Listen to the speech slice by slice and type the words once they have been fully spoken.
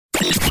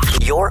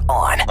You're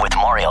on with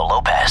Mario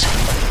Lopez.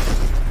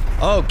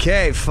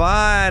 Okay,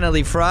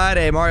 finally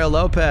Friday. Mario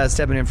Lopez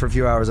stepping in for a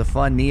few hours of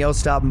fun. Neo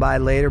stopping by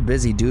later.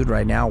 Busy dude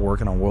right now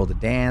working on World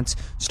of Dance,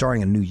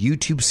 starting a new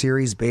YouTube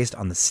series based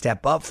on the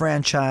Step Up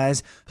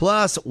franchise.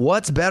 Plus,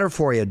 what's better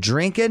for you,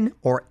 drinking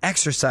or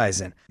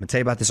exercising? I'm going to tell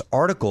you about this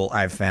article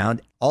I've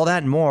found. All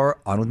that and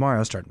more on with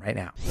Mario starting right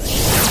now.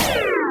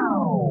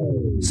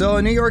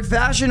 So, New York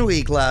Fashion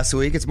Week last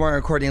week. It's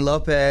Mario Courtney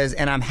Lopez,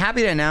 and I'm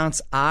happy to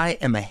announce I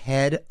am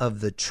ahead of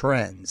the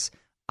trends.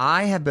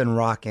 I have been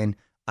rocking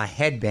a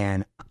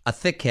headband, a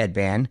thick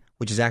headband,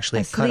 which is actually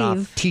a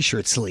cut-off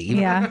T-shirt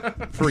sleeve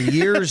for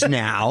years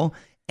now.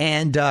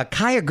 And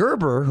Kaya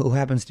Gerber, who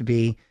happens to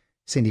be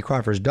Cindy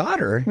Crawford's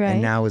daughter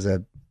and now is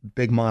a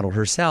big model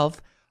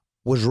herself,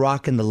 was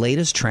rocking the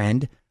latest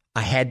trend,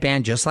 a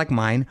headband just like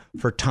mine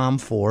for Tom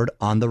Ford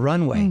on the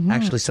runway. Mm-hmm.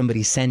 Actually,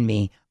 somebody sent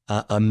me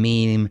a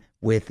meme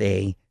with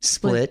a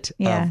split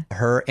of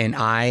her and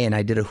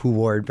I did a who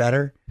wore it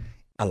better.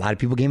 A lot of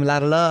people gave me a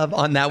lot of love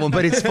on that one,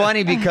 but it's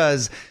funny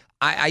because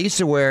I used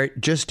to wear it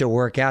just to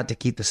work out, to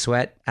keep the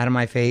sweat out of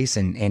my face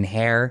and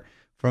hair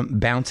from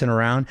bouncing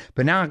around.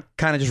 But now I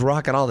kind of just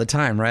rock it all the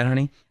time, right,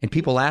 honey? And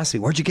people ask me,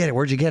 where'd you get it?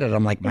 Where'd you get it?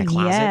 I'm like, my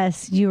closet.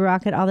 Yes, you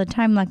rock it all the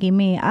time. Lucky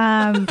me.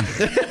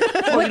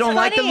 You don't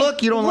like the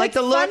look? You don't like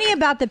the look? What's funny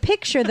about the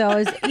picture, though,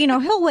 is,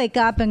 he'll wake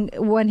up and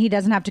when he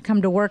doesn't have to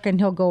come to work and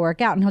he'll go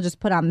work out and he'll just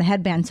put on the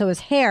headband. So his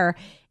hair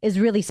is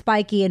really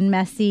spiky and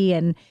messy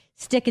and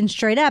sticking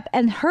straight up,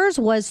 and hers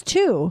was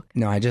too.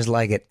 No, I just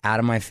like it out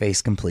of my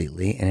face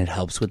completely, and it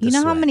helps with the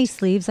sweat. How many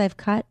sleeves I've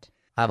cut?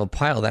 I have a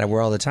pile that I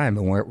wear all the time,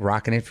 and we're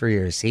rocking it for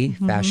years. See,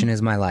 Fashion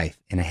is my life,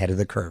 and ahead of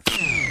the curve.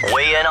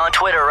 Weigh in on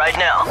Twitter right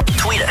now.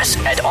 Tweet us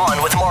at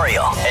On With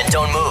Mario. And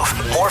don't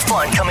move. More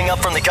fun coming up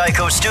from the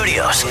Geico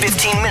Studios.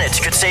 15 minutes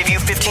could save you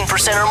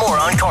 15% or more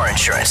on car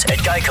insurance at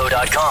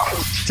geico.com.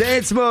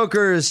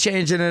 Chainsmokers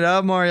changing it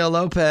up. Mario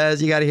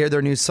Lopez, you got to hear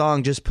their new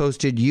song. Just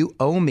posted You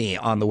Owe Me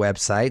on the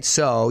website,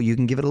 so you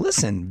can give it a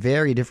listen.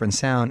 Very different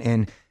sound,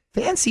 and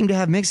fans seem to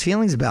have mixed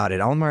feelings about it.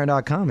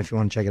 OnMario.com if you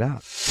want to check it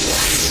out.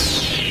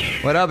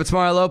 What up? It's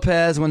Mario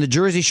Lopez. When the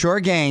Jersey Shore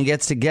gang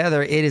gets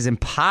together, it is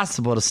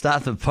impossible to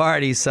stop the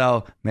party,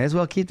 so may as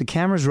well keep the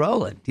cameras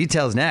rolling.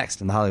 Details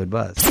next in the Hollywood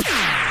Buzz.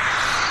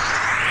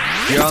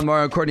 You're on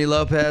Mario Courtney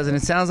Lopez, and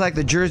it sounds like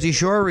the Jersey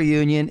Shore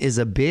reunion is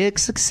a big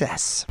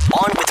success.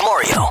 On with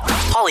Mario,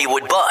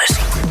 Hollywood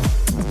Buzz.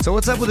 So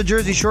what's up with the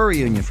Jersey Shore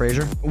reunion,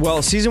 Fraser?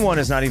 Well, season 1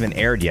 has not even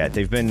aired yet.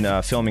 They've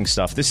been filming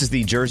stuff. This is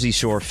the Jersey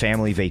Shore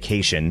family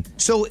vacation.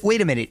 So wait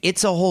a minute.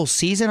 It's a whole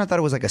season? I thought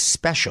it was like a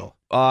special.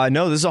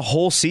 No, this is a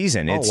whole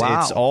season. It's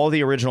all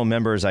the original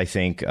members, I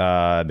think,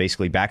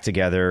 basically back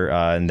together,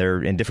 and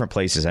they're in different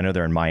places. I know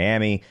they're in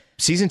Miami.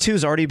 Season 2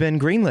 has already been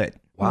greenlit.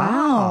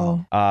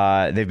 Wow.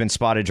 They've been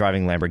spotted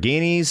driving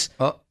Lamborghinis,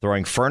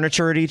 throwing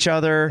furniture at each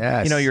other.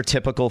 Yes. Your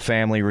typical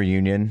family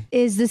reunion.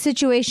 Is the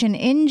situation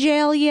in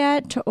jail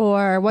yet,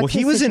 or what's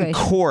the situation? Well, he was in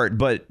court,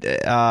 but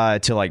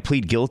to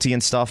plead guilty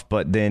and stuff.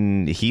 But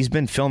then he's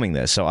been filming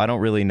this, so I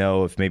don't really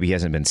know if maybe he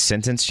hasn't been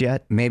sentenced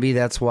yet. Maybe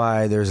that's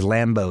why there's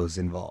Lambos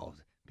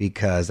involved,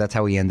 because that's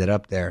how he ended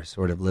up there,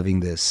 sort of living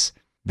this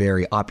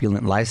very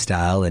opulent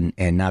lifestyle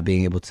and not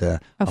being able to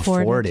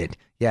afford it.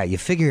 Yeah, you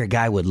figure a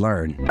guy would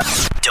learn.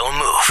 Don't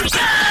move.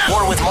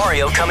 More with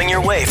Mario coming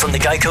your way from the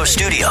Geico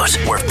Studios,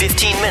 where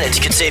 15 minutes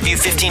could save you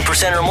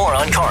 15% or more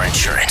on car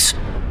insurance.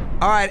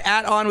 All right,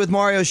 at On With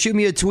Mario, shoot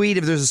me a tweet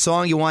if there's a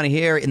song you want to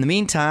hear. In the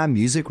meantime,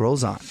 music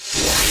rolls on.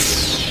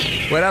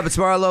 What up? It's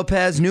Mario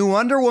Lopez. New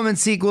Wonder Woman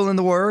sequel in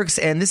the works,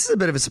 and this is a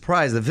bit of a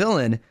surprise. The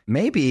villain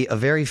may be a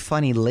very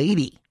funny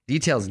lady.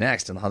 Details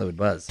next on the Hollywood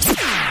Buzz.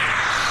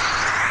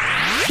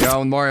 You're on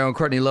with Mario and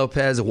Courtney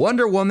Lopez.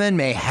 Wonder Woman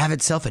may have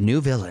itself a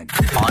new villain.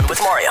 On with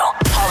Mario,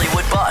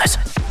 Hollywood Buzz.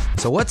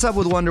 So what's up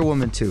with Wonder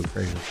Woman 2,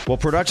 Fraser? Well,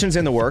 production's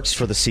in the works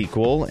for the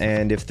sequel,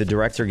 and if the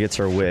director gets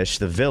her wish,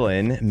 the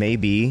villain may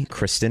be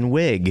Kristen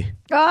Wiig.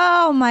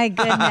 Oh, my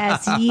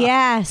goodness.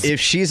 Yes. If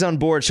she's on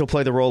board, she'll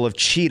play the role of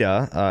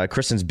Cheetah.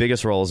 Kristen's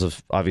biggest roles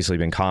have obviously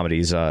been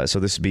comedies, so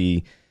this would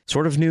be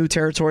sort of new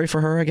territory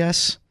for her, I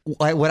guess.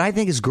 What I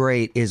think is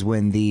great is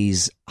when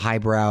these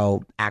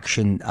highbrow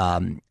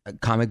action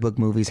comic book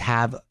movies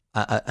have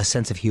a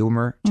sense of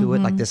humor to it.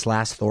 Like this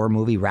last Thor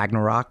movie,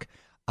 Ragnarok,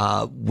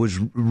 was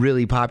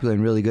really popular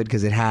and really good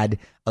because it had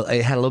a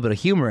little bit of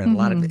humor and a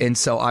lot of, and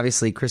so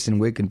obviously Kristen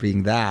Wiig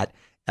being that,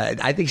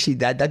 I think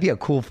that'd be a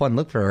cool, fun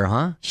look for her,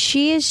 huh?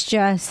 She is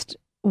just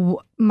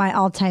my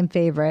all-time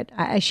favorite.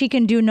 She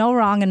can do no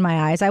wrong in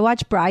my eyes. I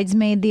watched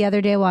Bridesmaid the other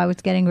day while I was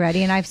getting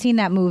ready, and I've seen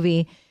that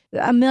movie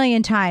a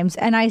million times,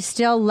 and I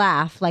still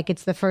laugh like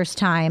it's the first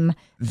time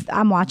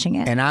I'm watching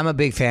it. And I'm a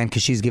big fan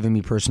because she's given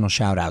me personal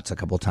shout-outs a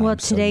couple times. Well,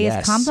 today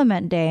is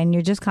compliment day, and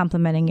you're just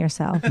complimenting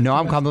yourself. No,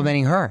 I'm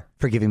complimenting her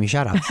for giving me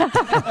shout-outs.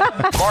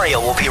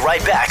 Mario will be right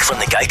back from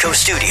the Geico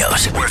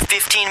Studios, where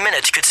 15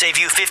 minutes could save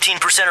you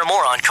 15% or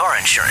more on car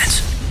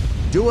insurance.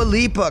 Dua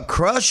Lipa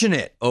crushing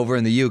it over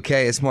in the UK.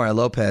 It's Mario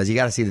Lopez. You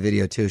got to see the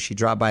video, too. She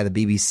dropped by the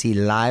BBC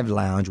Live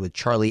Lounge with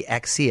Charlie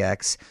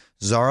XCX.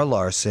 Zara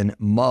Larsson,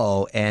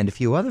 Mo, and a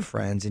few other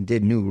friends, and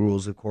did New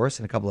Rules, of course,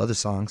 and a couple other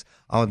songs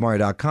on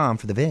withmario.com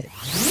for the vid.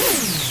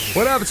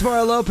 What up? It's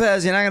Mario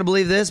Lopez. You're not going to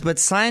believe this, but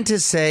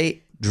scientists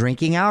say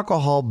drinking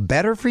alcohol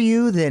better for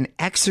you than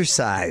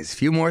exercise. A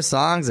few more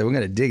songs, and we're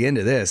going to dig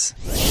into this.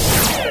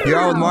 You're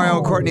on with Mario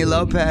and Courtney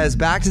Lopez.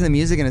 Back to the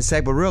music in a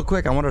sec, but real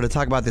quick, I wanted to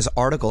talk about this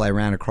article I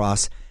ran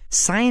across.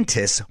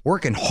 Scientists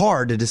working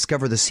hard to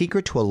discover the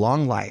secret to a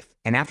long life.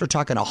 And after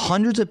talking to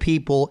hundreds of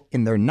people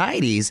in their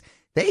 90s,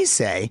 they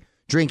say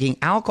drinking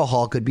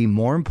alcohol could be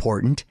more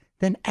important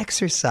than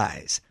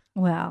exercise.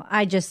 Well,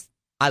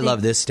 I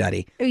love this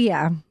study.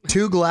 Yeah.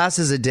 2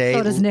 glasses a day.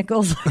 So does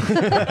Nichols.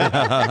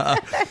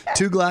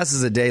 2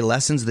 glasses a day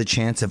lessens the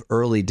chance of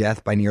early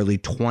death by nearly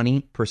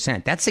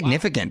 20%. That's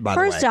significant, by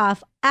the way. First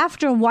off,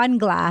 after 1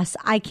 glass,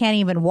 I can't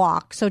even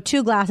walk. So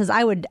 2 glasses,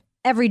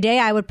 every day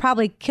I would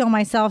probably kill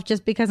myself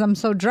just because I'm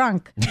so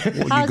drunk.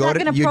 Well, you go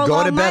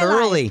to bed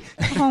early.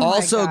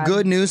 Also,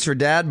 good news for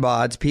dad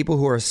bods. People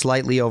who are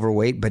slightly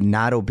overweight but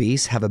not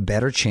obese have a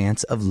better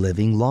chance of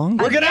living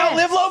longer. We're going to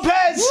outlive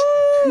Lopez!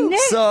 Nick,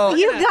 So-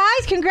 you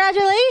guys,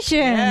 congratulations.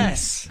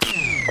 Yes.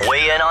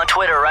 Weigh in on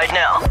Twitter right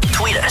now.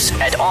 Tweet us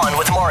at On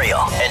With Mario.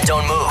 And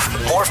don't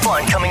move. More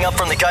fun coming up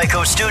from the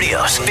Geico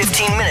Studios.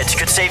 15 minutes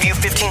could save you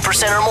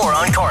 15% or more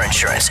on car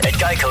insurance at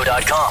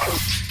geico.com.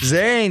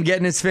 Zane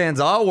getting his fans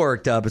all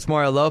worked up. It's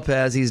Mario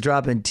Lopez. He's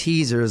dropping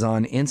teasers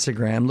on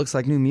Instagram. Looks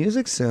like new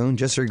music soon.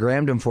 Just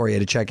regrammed him for you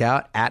to check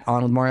out at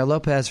On With Mario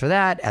Lopez for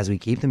that as we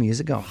keep the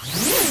music going.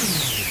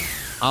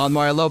 On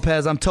Mario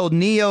Lopez, I'm told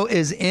Neo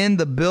is in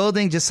the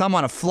building. Just saw him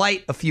on a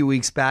flight a few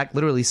weeks back.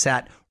 Literally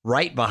sat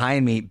right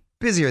behind me.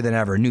 Busier than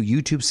ever. New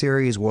YouTube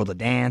series, World of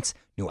Dance,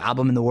 new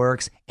album in the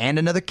works, and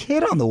another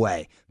kid on the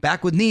way.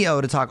 Back with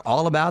Neo to talk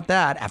all about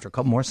that after a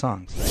couple more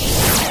songs.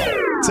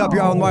 What's up,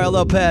 y'all? With Mario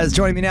Lopez.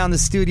 Joining me now in the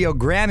studio,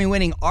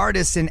 Grammy-winning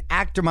artist and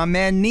actor, my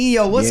man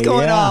Neo. What's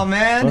going on,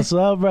 man? What's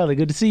up, brother?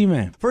 Good to see you,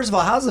 man. First of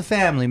all, how's the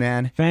family,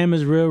 man? Fam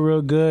is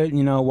real good.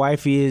 You know,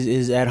 wifey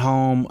is at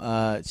home.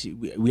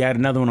 We had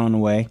another one on the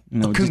way. You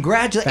know,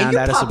 Congratulations. And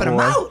you're popping them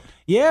out.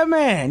 Yeah,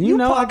 man. You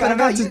know, I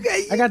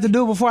got to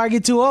do it before I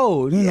get too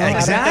old. You know,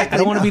 exactly. I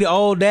don't want to be the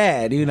old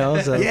dad. You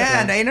know. So,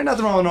 yeah, ain't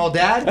nothing wrong with an old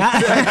dad.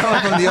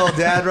 Coming from the old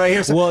dad right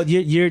here. So. Well,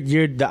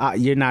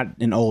 you're not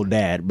an old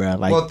dad, bro.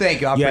 Like, well, thank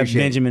you. I appreciate it.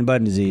 You have Benjamin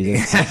Button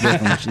disease.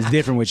 It's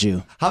different with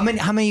you. How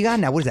many you got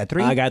now? What is that?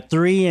 3? I got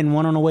 3, and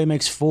one on the way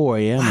makes 4.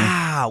 Yeah.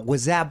 Wow. Man.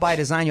 Was that by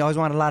design? You always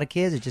wanted a lot of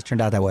kids. It just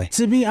turned out that way.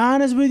 To be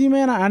honest with you,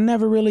 man, I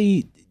never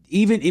really.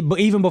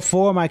 Even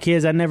before my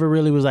kids, I never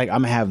really was like,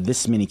 I'm gonna have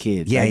this many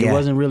kids. Yeah, It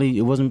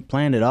wasn't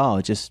planned at all.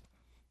 It just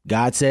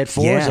God said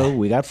 4, so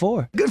we got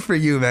 4. Good for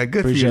you, man.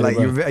 Good Appreciate for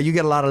you. it, You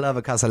get a lot of love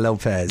at Casa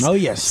Lopez. Oh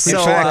yes. In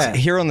fact,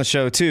 here on the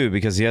show too,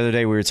 because the other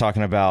day we were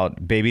talking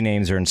about baby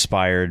names are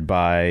inspired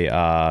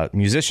by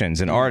musicians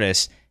and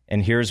artists,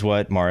 and here's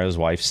what Mario's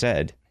wife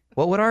said.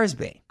 What would ours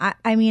be?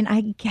 I mean,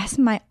 I guess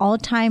my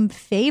all-time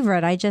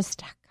favorite. I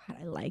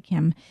like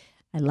him.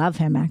 I love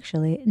him,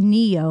 actually.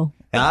 Neo.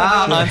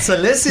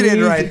 Unsolicited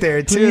right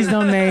there, too. Please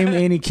don't name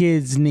any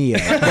kids Neo.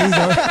 Please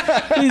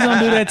don't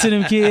do that to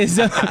them kids.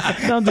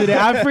 Don't do that.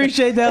 I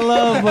appreciate that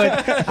love,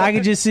 but I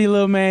could just see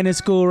little man in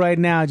school right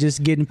now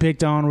just getting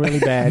picked on really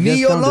bad.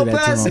 Neo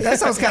Lopez? That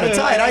sounds kind of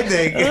tight, I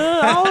think.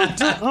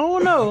 I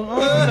don't know.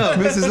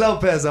 Mrs.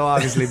 Lopez,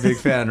 obviously big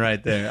fan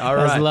right there. All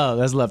right.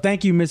 That's love.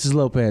 Thank you, Mrs.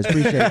 Lopez.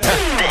 Appreciate it.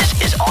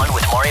 This is On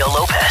With Mario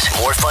Lopez.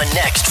 More fun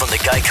next from the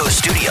Geico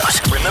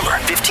Studios. Remember,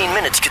 15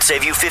 minutes could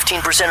save you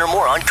 15% or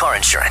more on car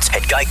insurance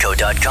at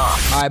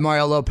geico.com. All right,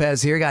 Mario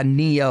Lopez here. Got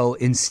Neo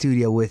in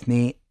studio with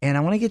me, and I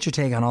want to get your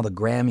take on all the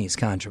Grammys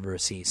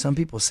controversy. Some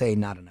people say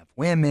not enough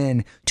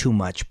women, too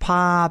much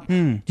pop.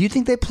 Do you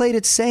think they played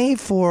it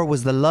safe, or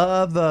was the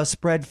love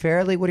spread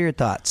fairly? What are your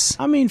thoughts?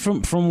 I mean,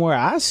 from where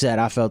I sat,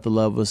 I felt the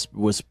love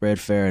was spread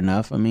fair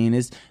enough. I mean,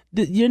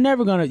 you're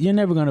never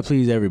gonna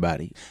please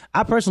everybody.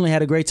 I personally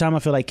had a great time. I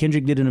feel like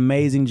Kendrick did an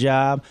amazing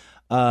job.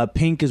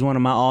 Pink is one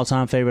of my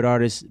all-time favorite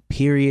artists,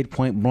 period,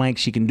 point blank.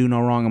 She can do no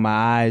wrong in my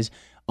eyes.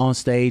 On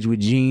stage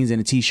with jeans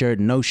and a t-shirt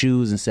and no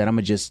shoes and said, I'm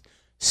going to just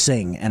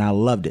sing. And I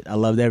loved it. I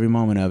loved every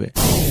moment of it.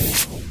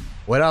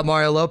 What up,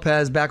 Mario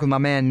Lopez? Back with my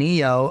man,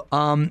 Neo.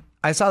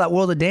 I saw that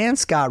World of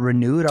Dance got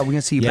renewed. Are we going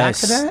to see you back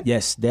for that?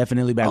 Yes,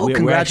 definitely back. Oh,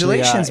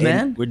 congratulations,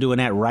 man. We're doing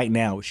that right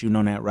now. We're shooting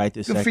on that right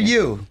this second. Good for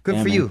you. Good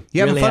for man. you.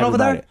 You having fun over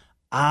there?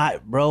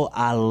 Bro,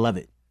 I love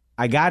it.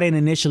 I got in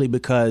initially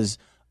because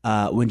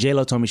when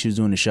J-Lo told me she was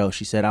doing the show,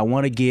 she said, I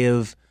want to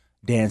give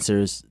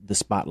dancers the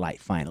spotlight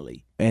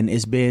finally. And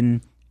it's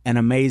been an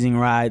amazing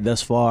ride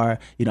thus far.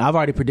 You know, I've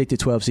already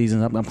predicted 12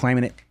 seasons. I'm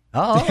claiming it.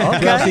 Oh,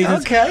 okay.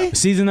 Okay.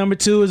 Season number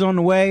 2 is on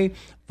the way.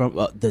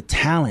 From the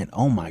talent,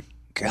 oh my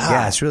God.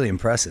 Yeah, it's really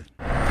impressive.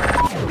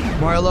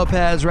 Mario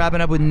Lopez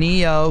wrapping up with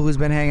Neo, who's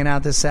been hanging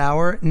out this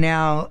hour.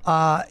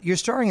 Now, you're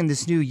starring in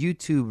this new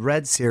YouTube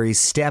Red series,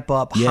 Step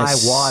Up,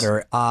 Yes. High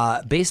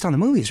Water, based on the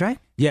movies, right?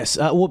 Yes,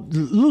 well,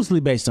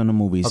 loosely based on the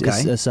movies. Okay.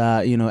 It's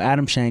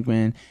Adam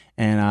Shankman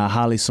and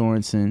Holly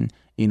Sorensen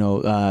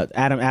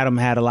Adam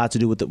had a lot to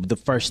do with the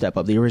first Step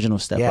Up, the original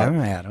Step Up. I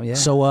remember Adam, yeah.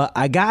 So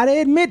I gotta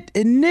admit,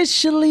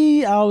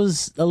 initially I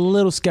was a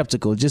little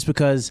skeptical just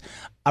because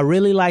I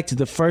really liked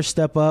the first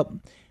Step Up.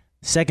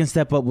 Second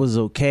Step Up was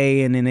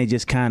okay, and then they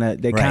just kind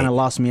of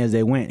lost me as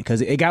they went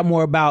because it got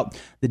more about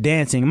the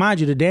dancing. Mind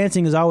you, the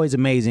dancing is always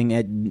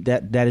amazing.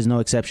 That is no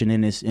exception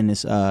in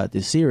this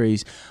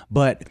series.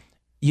 But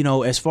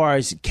as far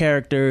as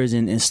characters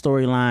and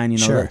storyline,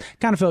 sure.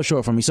 kind of fell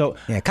short for me. So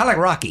yeah, kind of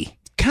like Rocky.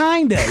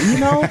 Kinda,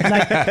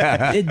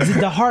 like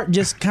the heart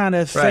just kind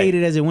of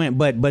faded as it went.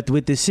 But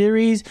with the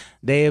series,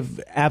 they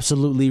have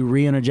absolutely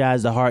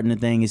re-energized the heart in the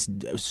thing. It's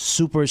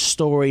super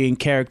story and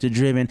character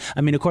driven. I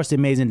mean, of course, the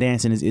amazing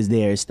dancing is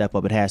there. Step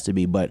Up, it has to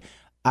be. But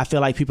I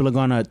feel like people are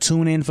gonna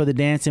tune in for the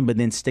dancing, but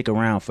then stick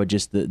around for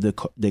just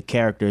the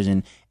characters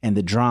and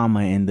the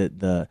drama and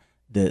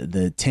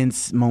the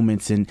tense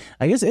moments. And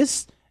I guess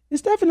it's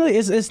definitely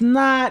it's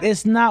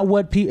not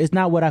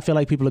what I feel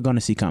like people are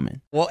gonna see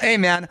coming. Well, hey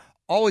man.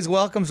 Always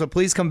welcome, so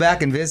please come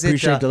back and visit.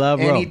 Appreciate the love,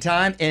 bro.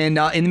 Anytime. And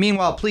in the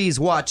meanwhile, please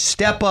watch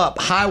Step Up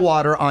High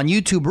Water on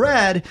YouTube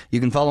Red. You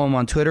can follow him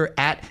on Twitter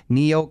at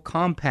Neo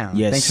Compound.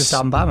 Yes. Thanks for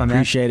stopping by, my man.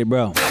 Appreciate it,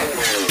 bro.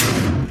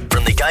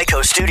 From the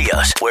Geico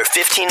Studios, where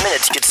 15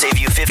 minutes could save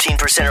you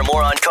 15% or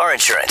more on car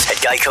insurance at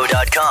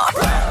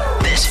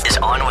Geico.com. This is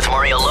On with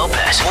Mario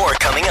Lopez. More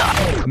coming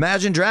up.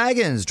 Imagine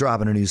Dragons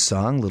dropping a new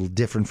song, a little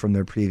different from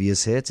their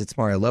previous hits. It's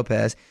Mario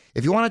Lopez.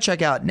 If you want to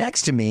check out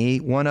Next to Me,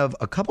 one of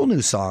a couple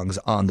new songs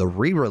on the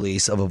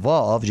re-release of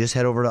Evolve, just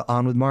head over to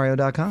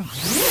OnWithMario.com.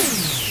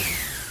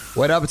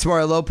 What up? It's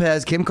Mario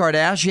Lopez. Kim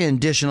Kardashian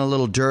dishing a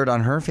little dirt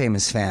on her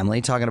famous family,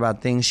 talking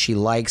about things she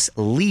likes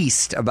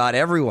least about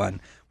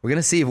everyone. We're going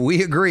to see if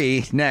we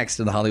agree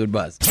next in the Hollywood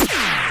Buzz.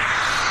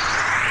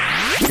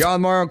 You're on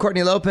Mario and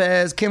Courtney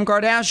Lopez. Kim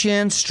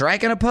Kardashian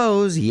striking a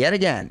pose yet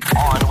again.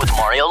 On with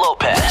Mario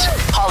Lopez.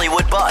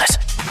 Hollywood Buzz.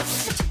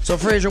 So,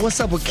 Fraser, what's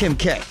up with Kim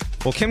K?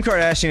 Well, Kim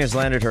Kardashian has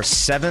landed her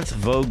 7th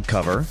Vogue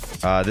cover.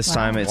 This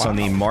time it's on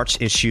the March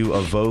issue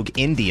of Vogue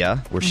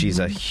India, where she's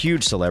a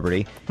huge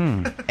celebrity.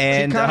 And she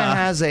kind of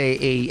has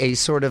a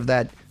sort of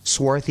that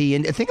swarthy...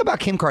 And think about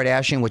Kim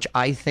Kardashian, which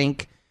I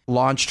think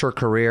launched her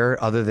career,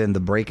 other than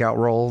the breakout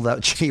role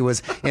that she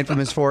was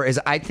infamous for, is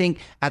I think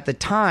at the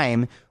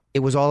time... It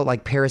was all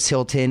like Paris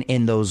Hilton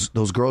and those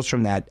girls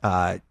from that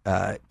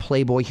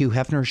Playboy Hugh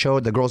Hefner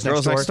show, The Girls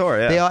Next Door.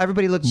 Yeah.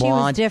 Everybody looked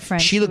blonde. She was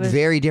different. She looked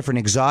very different,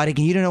 exotic,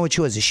 and you don't know what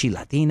she was. Is she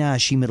Latina?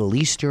 Is she Middle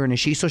Eastern?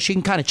 So she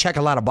can kind of check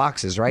a lot of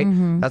boxes, right?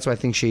 Mm-hmm. That's why I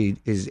think she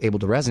is able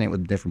to resonate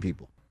with different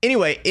people.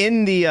 Anyway,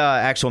 in the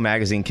actual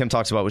magazine, Kim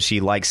talks about what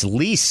she likes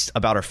least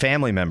about her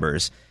family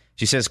members.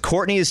 She says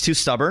Kourtney is too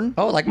stubborn.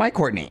 Oh, like my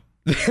Kourtney.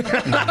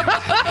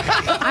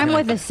 I'm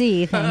with a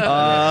C. Thank you.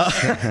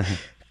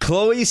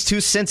 Khloe's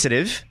too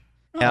sensitive.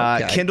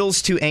 Okay.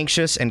 Kendall's too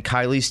anxious and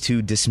Kylie's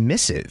too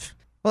dismissive.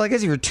 Well, I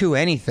guess if you're too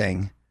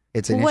anything,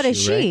 it's an issue, what is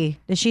she? Right?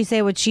 Does she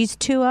say what she's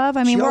two of?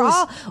 I mean,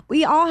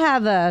 we all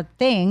have a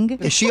thing.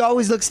 She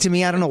always looks to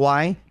me, I don't know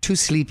why, too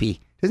sleepy.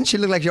 Doesn't she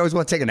look like she always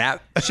wants to take a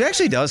nap? She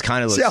actually does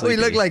kind of look She always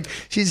sleepy. look like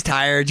she's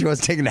tired. She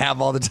wants to take a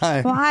nap all the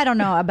time. Well, I don't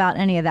know about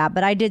any of that,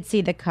 but I did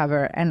see the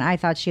cover, and I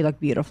thought she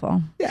looked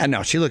beautiful. Yeah,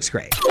 no, she looks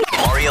great.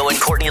 Mario and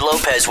Courtney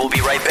Lopez will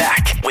be right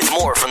back with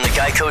more from the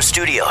Geico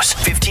Studios.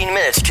 15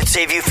 minutes could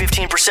save you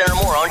 15% or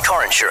more on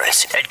car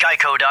insurance at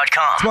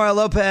Geico.com. Mario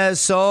Lopez,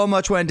 so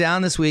much went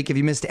down this week. If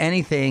you missed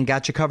anything,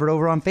 got you covered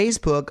over on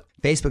Facebook.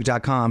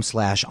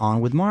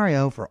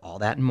 Facebook.com/OnWithMario for all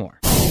that and more.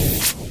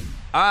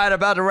 All right,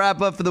 about to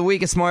wrap up for the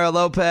week. It's Mario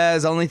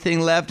Lopez. Only thing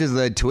left is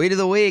the tweet of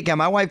the week, and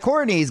my wife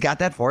Courtney's got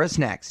that for us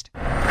next.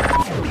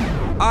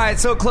 All right,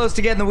 so close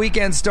to getting the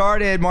weekend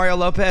started. Mario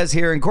Lopez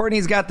here, and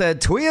Courtney's got the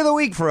tweet of the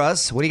week for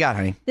us. What do you got,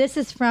 honey? This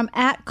is from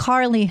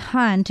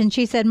 @CarlyHunt, and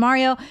she said,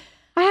 Mario,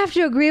 I have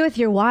to agree with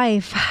your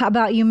wife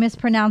about you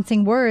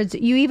mispronouncing words.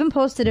 You even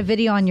posted a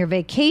video on your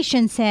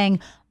vacation saying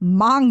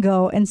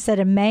Mongo instead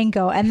of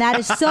mango, and that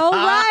is so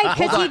right,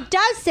 because he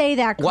does say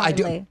that, Carly. Well, I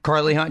do.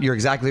 Carly Hunt, you're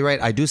exactly right.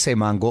 I do say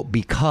mango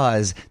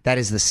because that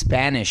is the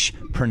Spanish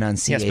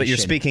pronunciation. Yes, but you're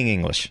speaking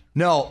English.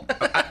 No.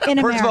 In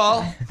First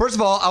America.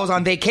 of all, I was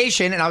on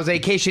vacation, and I was on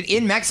vacation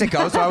in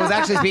Mexico, so I was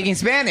actually speaking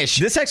Spanish.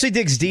 This actually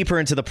digs deeper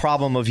into the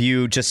problem of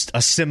you just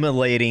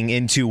assimilating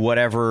into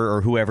whatever or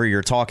whoever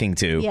you're talking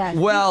to. Yes.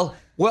 Well,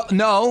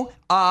 no.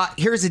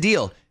 Here's the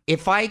deal.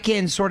 If I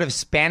can sort of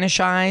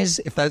Spanishize,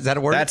 is that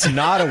a word? That's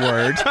not a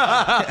word.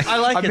 I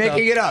like I'm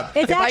making it up.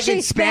 It's if actually I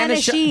can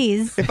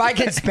Spanishese. If I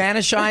can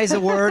Spanishize a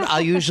word,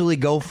 I'll usually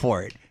go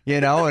for it.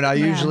 And I'll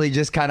usually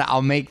just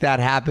I'll make that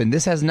happen.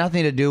 This has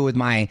nothing to do with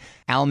my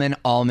almond,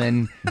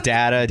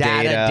 data,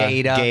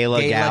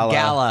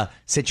 gala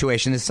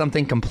situation. This is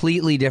something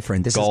completely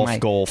different. This golf, is my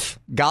golf.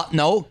 Golf.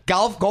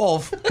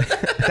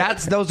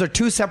 Those are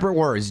two separate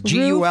words.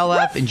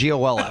 GULF and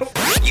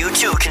GOLF. You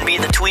too can be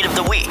the tweet of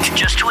the week.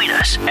 Just tweet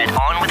us at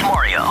On With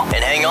Mario.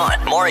 And hang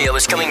on, Mario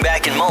is coming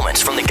back in moments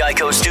from the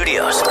Geico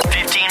Studios.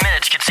 15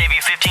 minutes could save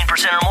you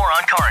 15% or more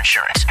on car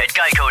insurance at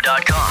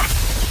Geico.com.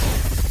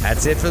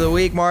 That's it for the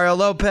week. Mario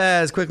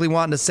Lopez quickly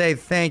wanting to say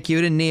thank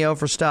you to Neo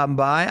for stopping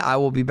by. I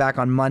will be back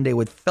on Monday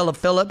with Philip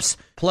Phillips,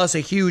 plus a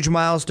huge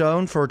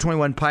milestone for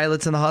 21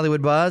 Pilots in the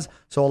Hollywood Buzz.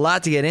 So a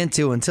lot to get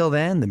into. Until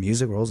then, the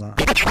music rolls on.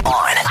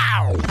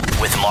 On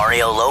with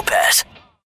Mario Lopez.